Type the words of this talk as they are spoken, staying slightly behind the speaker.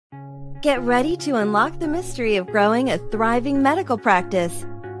Get ready to unlock the mystery of growing a thriving medical practice.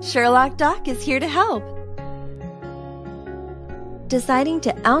 Sherlock Doc is here to help. Deciding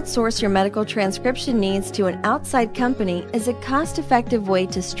to outsource your medical transcription needs to an outside company is a cost-effective way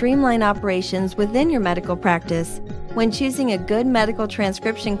to streamline operations within your medical practice. When choosing a good medical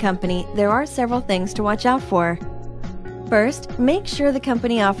transcription company, there are several things to watch out for. First, make sure the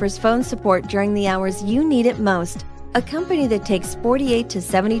company offers phone support during the hours you need it most. A company that takes 48 to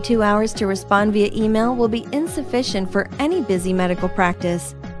 72 hours to respond via email will be insufficient for any busy medical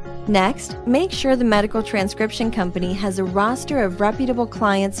practice. Next, make sure the medical transcription company has a roster of reputable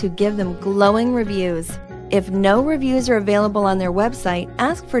clients who give them glowing reviews. If no reviews are available on their website,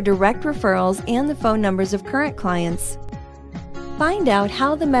 ask for direct referrals and the phone numbers of current clients. Find out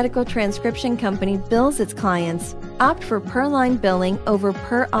how the medical transcription company bills its clients. Opt for per-line billing over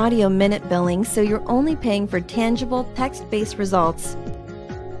per-audio minute billing so you're only paying for tangible, text-based results.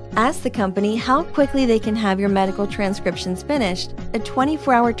 Ask the company how quickly they can have your medical transcriptions finished. A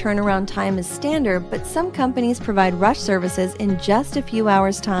 24-hour turnaround time is standard, but some companies provide rush services in just a few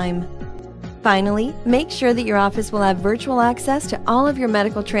hours' time. Finally, make sure that your office will have virtual access to all of your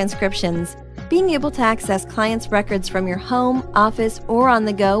medical transcriptions. Being able to access clients' records from your home, office, or on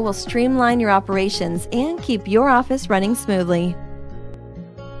the go will streamline your operations and keep your office running smoothly.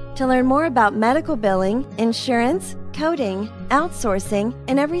 To learn more about medical billing, insurance, coding, outsourcing,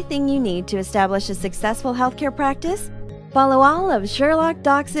 and everything you need to establish a successful healthcare practice, follow all of Sherlock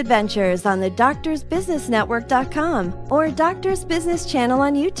Doc's adventures on the doctorsbusinessnetwork.com or Doctors Business channel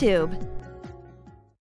on YouTube.